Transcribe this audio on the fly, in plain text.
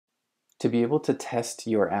To be able to test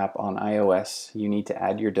your app on iOS, you need to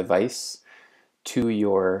add your device to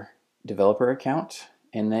your developer account,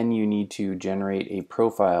 and then you need to generate a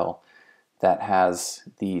profile that has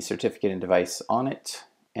the certificate and device on it.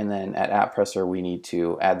 And then at AppPresser, we need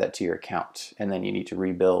to add that to your account, and then you need to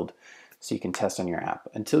rebuild so you can test on your app.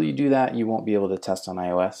 Until you do that, you won't be able to test on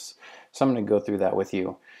iOS. So I'm going to go through that with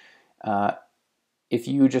you. If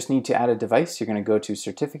you just need to add a device, you're going to go to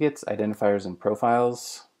Certificates, Identifiers, and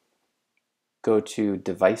Profiles. Go to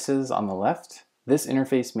Devices on the left. This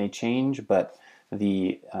interface may change, but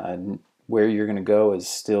the where you're going to go is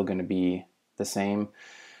still going to be the same.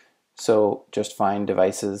 So just find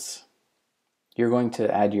Devices. You're going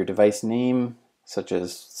to add your device name, such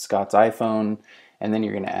as Scott's iPhone, and then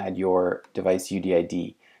you're going to add your device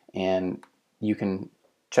UDID. And you can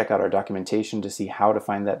check out our documentation to see how to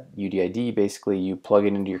find that UDID. Basically, you plug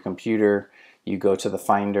it into your computer, you go to the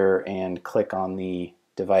Finder and click on the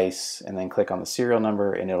device, and then click on the serial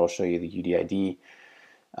number, and it'll show you the UDID.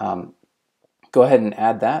 Go ahead and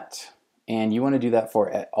add that, and you want to do that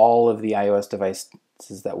for all of the iOS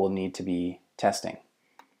devices that will need to be testing.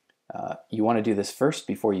 You want to do this first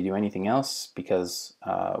before you do anything else, because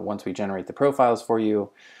once we generate the profiles for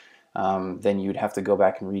you, then you'd have to go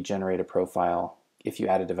back and regenerate a profile if you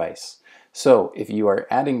add a device. So if you are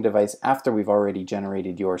adding a device after we've already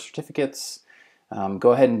generated your certificates,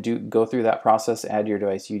 go ahead and go through that process, add your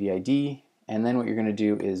device UDID, and then what you're going to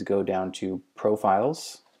do is go down to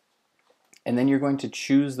Profiles, and then you're going to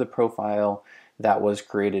choose the profile that was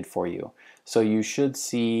created for you. So you should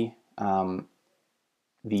see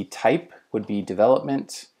the type would be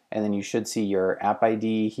development, and then you should see your app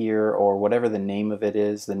ID here, or whatever the name of it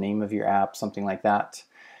is, the name of your app, something like that.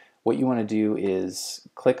 What you want to do is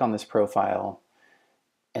click on this profile,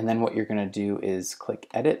 and then what you're going to do is click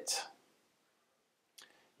Edit.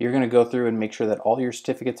 You're going to go through and make sure that all your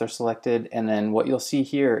certificates are selected, and then what you'll see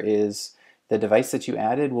here is the device that you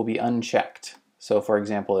added will be unchecked. So for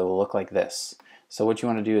example, it will look like this. So what you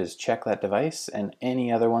want to do is check that device and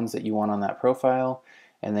any other ones that you want on that profile,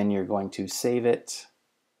 and then you're going to save it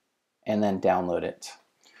and then download it.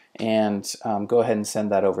 And go ahead and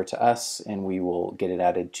send that over to us, and we will get it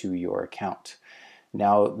added to your account.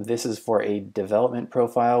 Now, this is for a development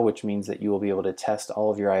profile, which means that you will be able to test all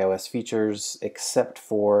of your iOS features except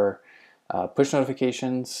for push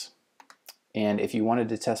notifications. And if you wanted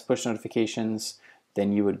to test push notifications,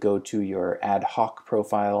 then you would go to your ad hoc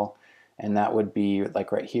profile, and that would be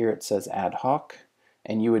like right here, it says ad hoc,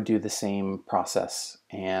 and you would do the same process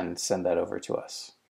and send that over to us.